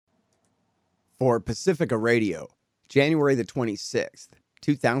for Pacifica Radio, January the 26th,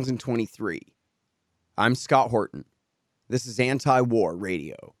 2023. I'm Scott Horton. This is Anti-War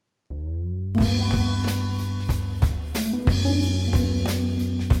Radio.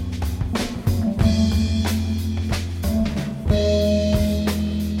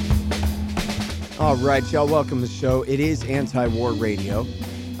 All right, y'all, welcome to the show. It is Anti-War Radio.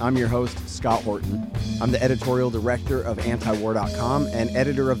 I'm your host, Scott Horton. I'm the editorial director of antiwar.com and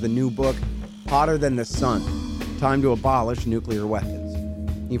editor of the new book, Hotter Than the Sun, Time to Abolish Nuclear Weapons.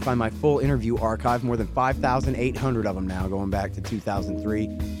 You can find my full interview archive, more than 5,800 of them now, going back to 2003,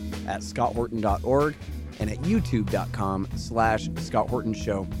 at scotthorton.org and at youtube.com/Scott Horton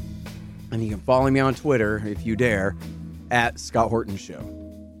Show. And you can follow me on Twitter, if you dare, at Scott Horton Show.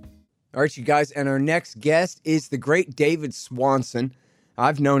 All right, you guys, and our next guest is the great David Swanson.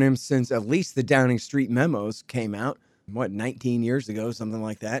 I've known him since at least the Downing Street memos came out, 19 years ago, something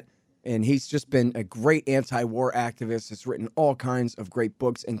like that. And he's just been a great anti-war activist. Has written all kinds of great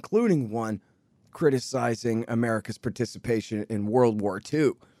books, including one criticizing America's participation in World War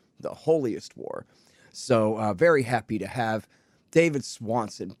II, the holiest war. So very happy to have David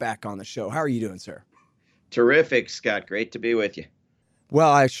Swanson back on the show. How are you doing, sir? Terrific, Scott. Great to be with you. Well,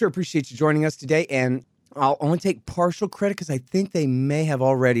 I sure appreciate you joining us today, and I'll only take partial credit because I think they may have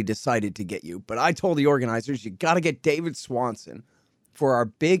already decided to get you. But I told the organizers, you got to get David Swanson for our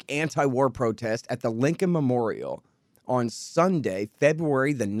big anti-war protest at the Lincoln Memorial on Sunday,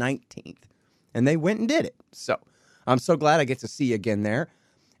 February the 19th. And they went and did it. So I'm so glad I get to see you again there.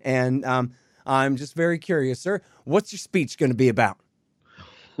 And I'm just very curious, sir. What's your speech going to be about?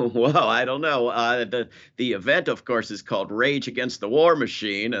 Well, I don't know. The event, of course, is called Rage Against the War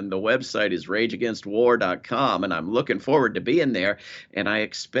Machine, and the website is rageagainstwar.com, and I'm looking forward to being there, and I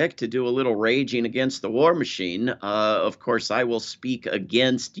expect to do a little raging against the war machine. Of course, I will speak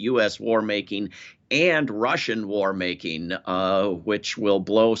against U.S. war-making and Russian war-making, which will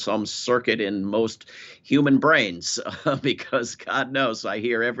blow some circuit in most human brains, because God knows I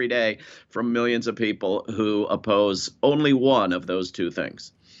hear every day from millions of people who oppose only one of those two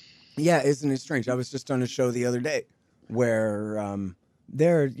things. Yeah, isn't it strange? I was just on a show the other day where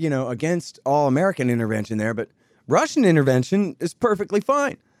they're, against all American intervention there, but Russian intervention is perfectly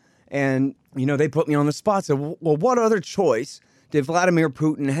fine. And, they put me on the spot. So, well, what other choice did Vladimir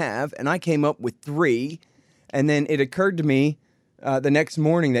Putin have? And I came up with 3. And then it occurred to me the next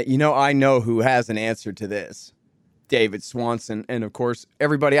morning that, I know who has an answer to this. David Swanson. And, of course,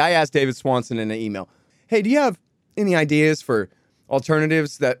 I asked David Swanson in an email, hey, do you have any ideas for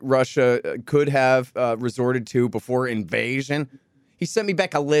alternatives that Russia could have resorted to before invasion? He sent me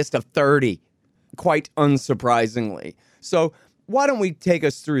back a list of 30, quite unsurprisingly. So why don't we take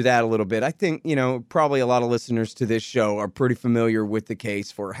us through that a little bit? I think, probably a lot of listeners to this show are pretty familiar with the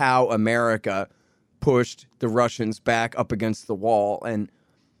case for how America pushed the Russians back up against the wall and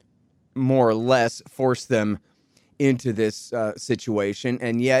more or less forced them into this situation.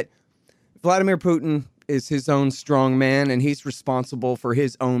 And yet Vladimir Putin is his own strong man, and he's responsible for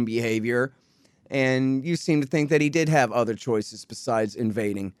his own behavior. And you seem to think that he did have other choices besides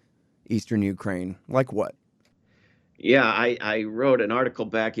invading eastern Ukraine. Like what? Yeah, I wrote an article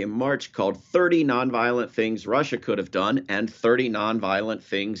back in March called 30 Nonviolent Things Russia Could Have Done and 30 Nonviolent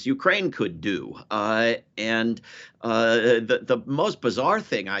Things Ukraine Could Do. And the most bizarre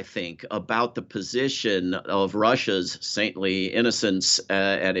thing, I think, about the position of Russia's saintly innocence,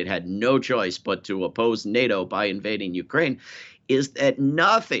 and it had no choice but to oppose NATO by invading Ukraine, is that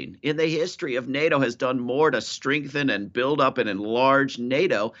nothing in the history of NATO has done more to strengthen and build up and enlarge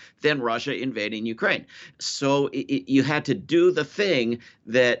NATO than Russia invading Ukraine. So you had to do the thing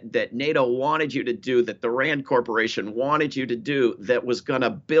that NATO wanted you to do, that the Rand Corporation wanted you to do, that was going to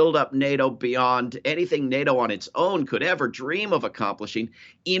build up NATO beyond anything NATO on its own could ever dream of accomplishing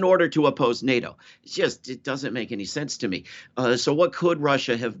in order to oppose NATO. It doesn't make any sense to me. So what could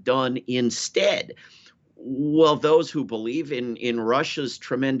Russia have done instead? Well, those who believe in Russia's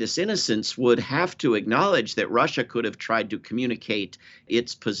tremendous innocence would have to acknowledge that Russia could have tried to communicate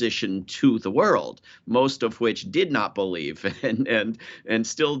its position to the world, most of which did not believe and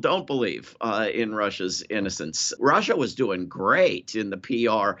still don't believe in Russia's innocence. Russia was doing great in the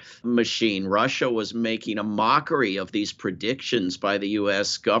PR machine. Russia was making a mockery of these predictions by the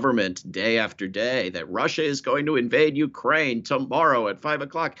U.S. government day after day that Russia is going to invade Ukraine tomorrow at 5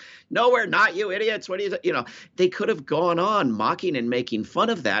 o'clock. No, we're not, you idiots. What do you they could have gone on mocking and making fun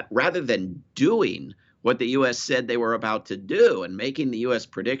of that rather than doing what the U.S. said they were about to do and making the U.S.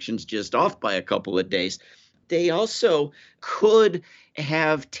 predictions just off by a couple of days. They also could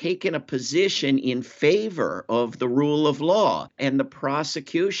have taken a position in favor of the rule of law and the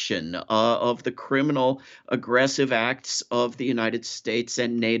prosecution of the criminal aggressive acts of the United States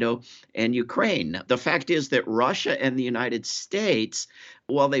and NATO and Ukraine. The fact is that Russia and the United States,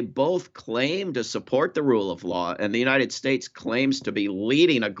 while they both claim to support the rule of law, and the United States claims to be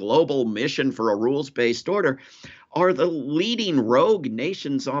leading a global mission for a rules-based order, are the leading rogue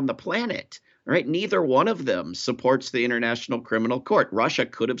nations on the planet. Right? Neither one of them supports the International Criminal Court. Russia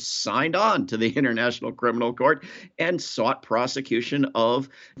could have signed on to the International Criminal Court and sought prosecution of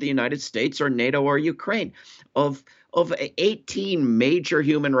the United States or NATO or Ukraine. Of 18 major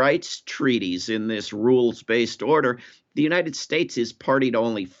human rights treaties in this rules-based order, the United States is party to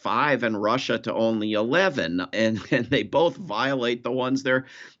only 5 and Russia to only 11, and they both violate the ones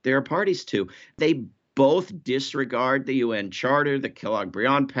they're parties to. They both disregard the UN Charter, the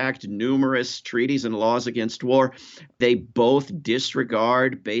Kellogg-Briand Pact, numerous treaties and laws against war. They both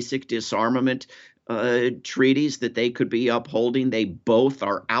disregard basic disarmament treaties that they could be upholding. They both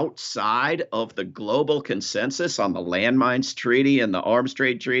are outside of the global consensus on the Landmines Treaty and the Arms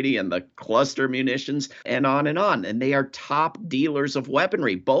Trade Treaty and the cluster munitions and on and on. And they are top dealers of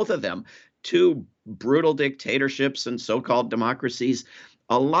weaponry, both of them, to brutal dictatorships and so-called democracies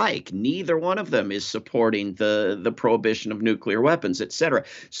alike. Neither one of them is supporting the prohibition of nuclear weapons, et cetera.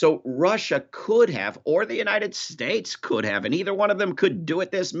 So Russia could have, or the United States could have, and either one of them could do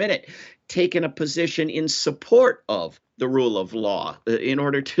it this minute, taken a position in support of the rule of law in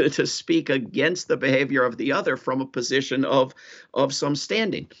order to speak against the behavior of the other from a position of some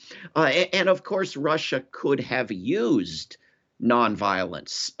standing. And of course, Russia could have used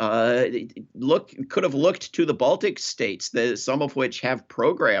nonviolence. Could have looked to the Baltic states, some of which have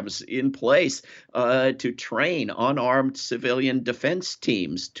programs in place to train unarmed civilian defense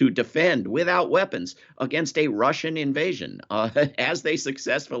teams to defend without weapons against a Russian invasion, as they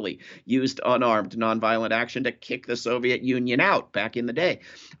successfully used unarmed nonviolent action to kick the Soviet Union out back in the day,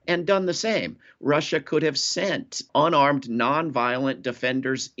 and done the same. Russia could have sent unarmed nonviolent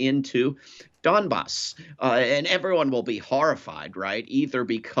defenders into Donbass. And everyone will be horrified, right? Either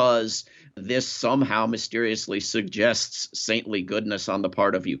because this somehow mysteriously suggests saintly goodness on the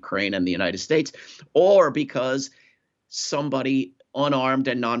part of Ukraine and the United States, or because somebody unarmed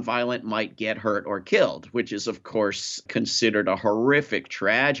and nonviolent might get hurt or killed, which is, of course, considered a horrific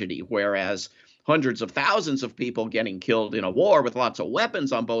tragedy, whereas hundreds of thousands of people getting killed in a war with lots of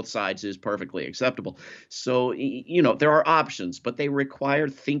weapons on both sides is perfectly acceptable. So, there are options, but they require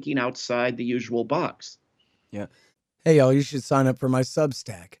thinking outside the usual box. Yeah. Hey, y'all, you should sign up for my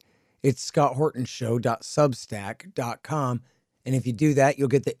Substack. It's scotthortonshow.substack.com. And if you do that, you'll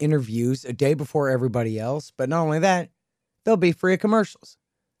get the interviews a day before everybody else. But not only that, they'll be free of commercials.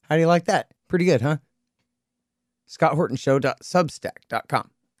 How do you like that? Pretty good, huh? scotthortonshow.substack.com.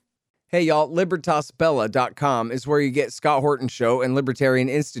 Hey, y'all, LibertasBella.com is where you get Scott Horton Show and Libertarian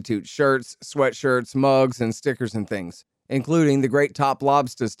Institute shirts, sweatshirts, mugs, and stickers and things, including the great Top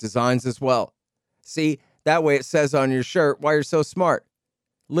Lobsters designs as well. See, that way it says on your shirt why you're so smart.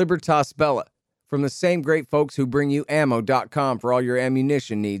 Libertas Bella, from the same great folks who bring you ammo.com for all your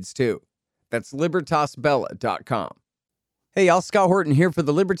ammunition needs, too. That's LibertasBella.com. Hey, y'all, Scott Horton here for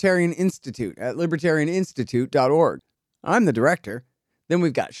the Libertarian Institute at libertarianinstitute.org. I'm the director. Then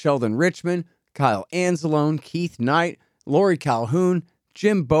we've got Sheldon Richman, Kyle Anzalone, Keith Knight, Lori Calhoun,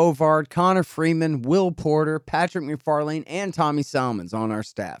 Jim Bovard, Connor Freeman, Will Porter, Patrick McFarlane, and Tommy Salmons on our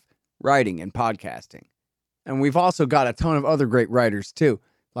staff, writing and podcasting. And we've also got a ton of other great writers, too,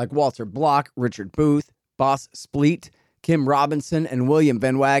 like Walter Block, Richard Booth, Boss Spleet, Kim Robinson, and William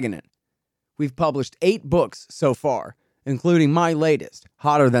Van Wagenen. We've published 8 books so far, including my latest,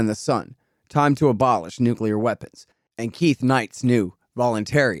 Hotter Than the Sun, Time to Abolish Nuclear Weapons, and Keith Knight's new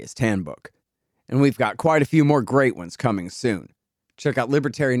Voluntarist Handbook. And we've got quite a few more great ones coming soon. Check out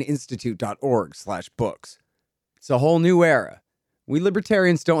libertarianinstitute.org/books. It's a whole new era. We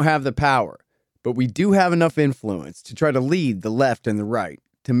libertarians don't have the power, but we do have enough influence to try to lead the left and the right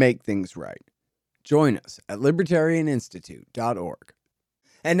to make things right. Join us at libertarianinstitute.org.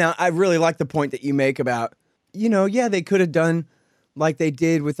 And now I really like the point that you make about, they could have done like they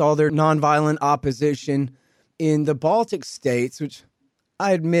did with all their nonviolent opposition in the Baltic states, which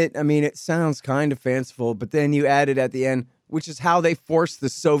I admit, it sounds kind of fanciful, but then you add it at the end, which is how they forced the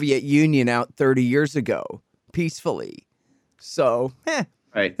Soviet Union out 30 years ago, peacefully. So,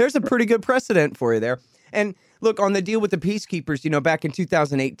 right. There's a pretty good precedent for you there. And look, on the deal with the peacekeepers, back in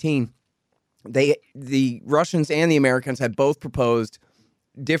 2018, the Russians and the Americans had both proposed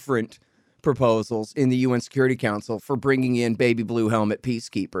different proposals in the UN Security Council for bringing in baby blue helmet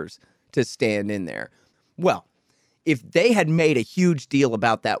peacekeepers to stand in there. Well, If they had made a huge deal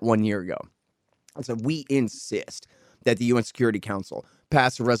about that 1 year ago, and said, we insist that the UN Security Council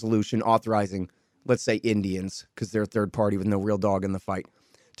pass a resolution authorizing, let's say, Indians, because they're a third party with no real dog in the fight,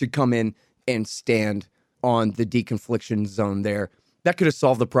 to come in and stand on the deconfliction zone there, that could have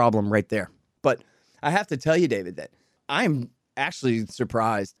solved the problem right there. But I have to tell you, David, that I'm actually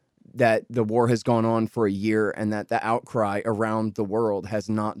surprised that the war has gone on for a year and that the outcry around the world has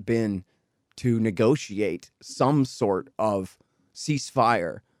not been to negotiate some sort of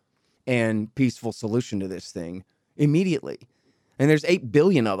ceasefire and peaceful solution to this thing immediately. And there's 8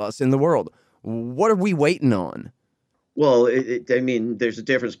 billion of us in the world. What are we waiting on? Well, I mean, there's a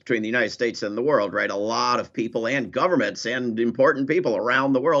difference between the United States and the world, right? A lot of people and governments and important people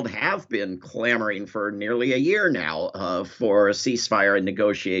around the world have been clamoring for nearly a year now for a ceasefire and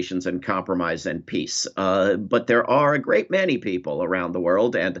negotiations and compromise and peace. But there are a great many people around the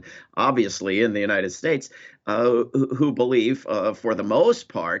world, and obviously in the United States, who believe, for the most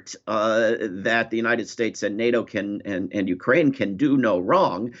part, that the United States and NATO and Ukraine can do no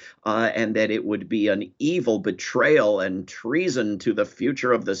wrong, and that it would be an evil betrayal and treason to the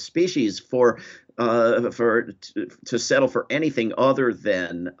future of the species to settle for anything other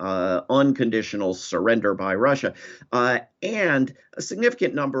than unconditional surrender by Russia, and a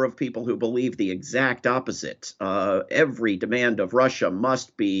significant number of people who believe the exact opposite. Every demand of Russia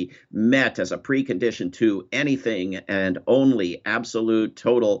must be met as a precondition to anything and only absolute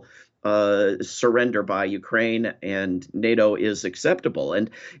total surrender by Ukraine and NATO is acceptable.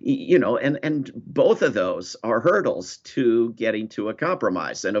 And, and both of those are hurdles to getting to a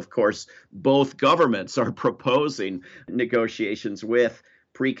compromise. And of course, both governments are proposing negotiations with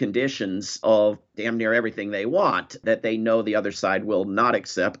preconditions of damn near everything they want that they know the other side will not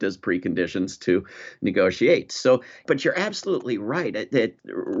accept as preconditions to negotiate. So, but you're absolutely right that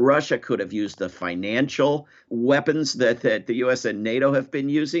Russia could have used the financial weapons that the U.S. and NATO have been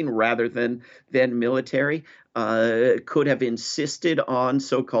using rather than military, could have insisted on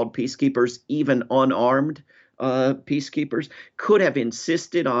so-called peacekeepers, even unarmed peacekeepers, could have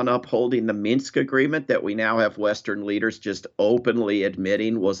insisted on upholding the Minsk agreement that we now have Western leaders just openly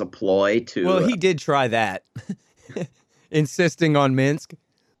admitting was a ploy to. Well, he did try that, insisting on Minsk.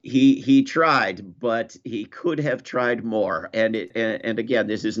 He tried, but he could have tried more. And again,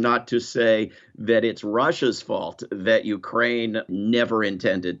 this is not to say that it's Russia's fault that Ukraine never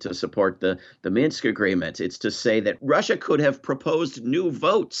intended to support the Minsk agreement. It's to say that Russia could have proposed new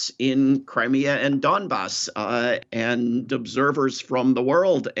votes in Crimea and Donbass, and observers from the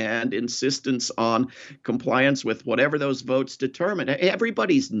world and insistence on compliance with whatever those votes determine.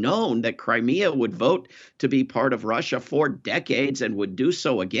 Everybody's known that Crimea would vote to be part of Russia for decades and would do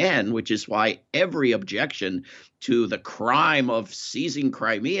so again, which is why every objection to the crime of seizing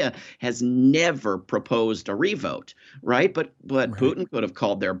Crimea has never proposed a revote, right? But right. Putin could have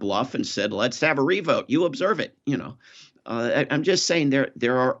called their bluff and said, let's have a revote. You observe it, I'm just saying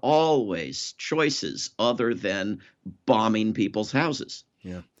there are always choices other than bombing people's houses.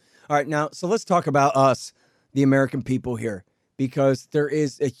 Yeah. All right. Now, so let's talk about us, the American people here, because there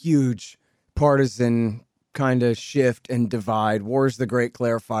is a huge partisan kind of shift and divide. War is the great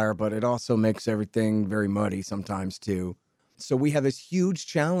clarifier, but it also makes everything very muddy sometimes too. So we have this huge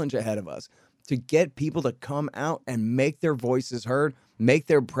challenge ahead of us to get people to come out and make their voices heard, make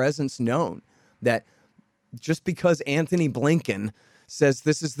their presence known. That just because Anthony Blinken says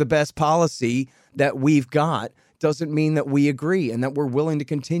this is the best policy that we've got doesn't mean that we agree and that we're willing to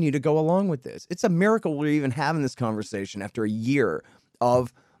continue to go along with this. It's a miracle we're even having this conversation after a year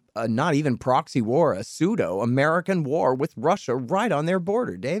of not even proxy war, a pseudo-American war with Russia right on their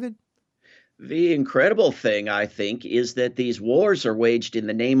border. David? The incredible thing, I think, is that these wars are waged in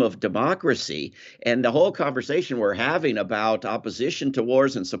the name of democracy. And the whole conversation we're having about opposition to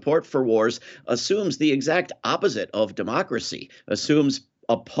wars and support for wars assumes the exact opposite of democracy, assumes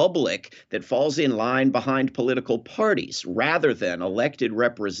a public that falls in line behind political parties rather than elected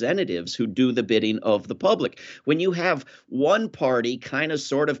representatives who do the bidding of the public. When you have one party kind of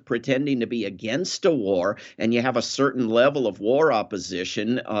sort of pretending to be against a war and you have a certain level of war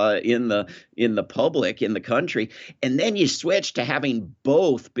opposition in the public, in the country, and then you switch to having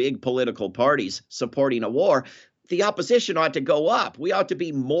both big political parties supporting a war, the opposition ought to go up. We ought to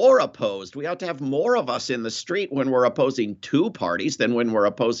be more opposed. We ought to have more of us in the street when we're opposing two parties than when we're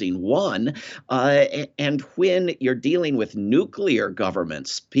opposing one. And when you're dealing with nuclear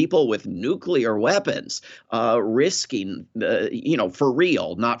governments, people with nuclear weapons, risking, for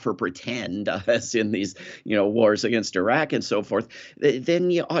real, not for pretend, as in these, wars against Iraq and so forth,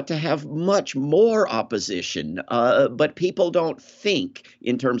 then you ought to have much more opposition. But people don't think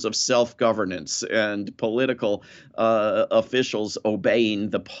in terms of self-governance and political officials obeying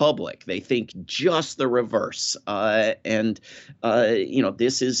the public. They think just the reverse.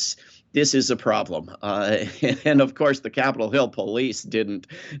 This is a problem. And of course, the Capitol Hill police didn't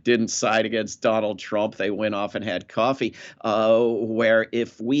side against Donald Trump. They went off and had coffee. Where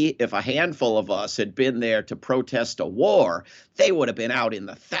if a handful of us had been there to protest a war, they would have been out in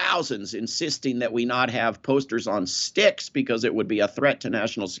the thousands insisting that we not have posters on sticks because it would be a threat to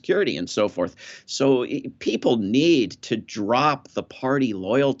national security and so forth. So people need to drop the party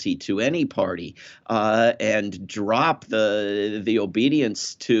loyalty to any party and drop the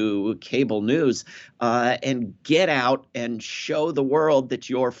obedience to cable news and get out and show the world that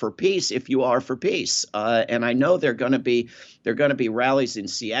you're for peace if you are for peace. And I know they're going to be rallies in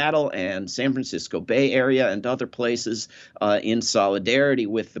Seattle and San Francisco Bay Area and other places in solidarity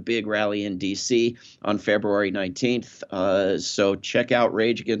with the big rally in D.C. on February 19th. So check out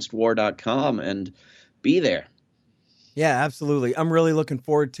rageagainstwar.com and be there. Yeah, absolutely. I'm really looking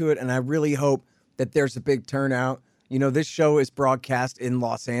forward to it, and I really hope that there's a big turnout. You know, this show is broadcast in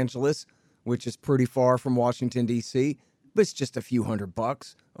Los Angeles, which is pretty far from Washington, D.C., but it's just a few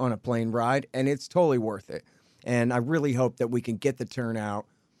 $100 on a plane ride, and it's totally worth it. And I really hope that we can get the turnout,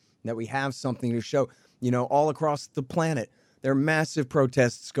 that we have something to show. You know, all across the planet, there are massive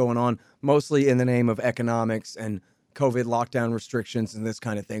protests going on, mostly in the name of economics and COVID lockdown restrictions and this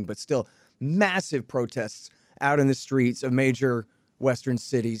kind of thing, but still massive protests out in the streets of major Western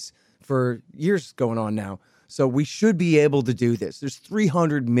cities for years going on now. So we should be able to do this. There's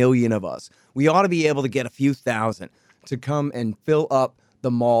 300 million of us. We ought to be able to get a few thousand to come and fill up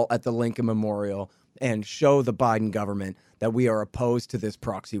the mall at the Lincoln Memorial and show the Biden government that we are opposed to this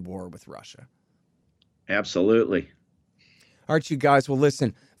proxy war with Russia. Absolutely. All right, you guys. Well,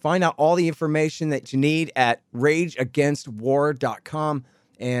 listen, find out all the information that you need at rageagainstwar.com,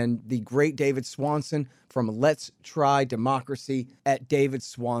 and the great David Swanson from Let's Try Democracy at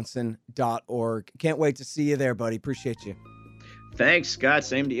davidswanson.org. Can't wait to see you there, buddy. Appreciate you. Thanks, Scott.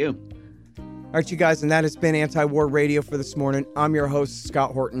 Same to you. All right, you guys, and that has been Anti-War Radio for this morning. I'm your host,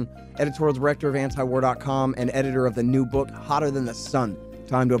 Scott Horton, editorial director of antiwar.com and editor of the new book, Hotter Than the Sun,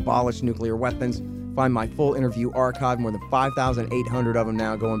 Time to Abolish Nuclear Weapons. Find my full interview archive, more than 5,800 of them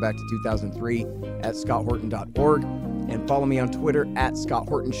now, going back to 2003, at scotthorton.org. And follow me on Twitter at Scott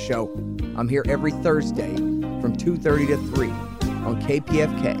Horton Show. I'm here every Thursday from 2:30 to 3 on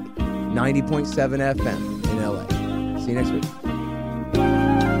KPFK 90.7 FM in LA. See you next week.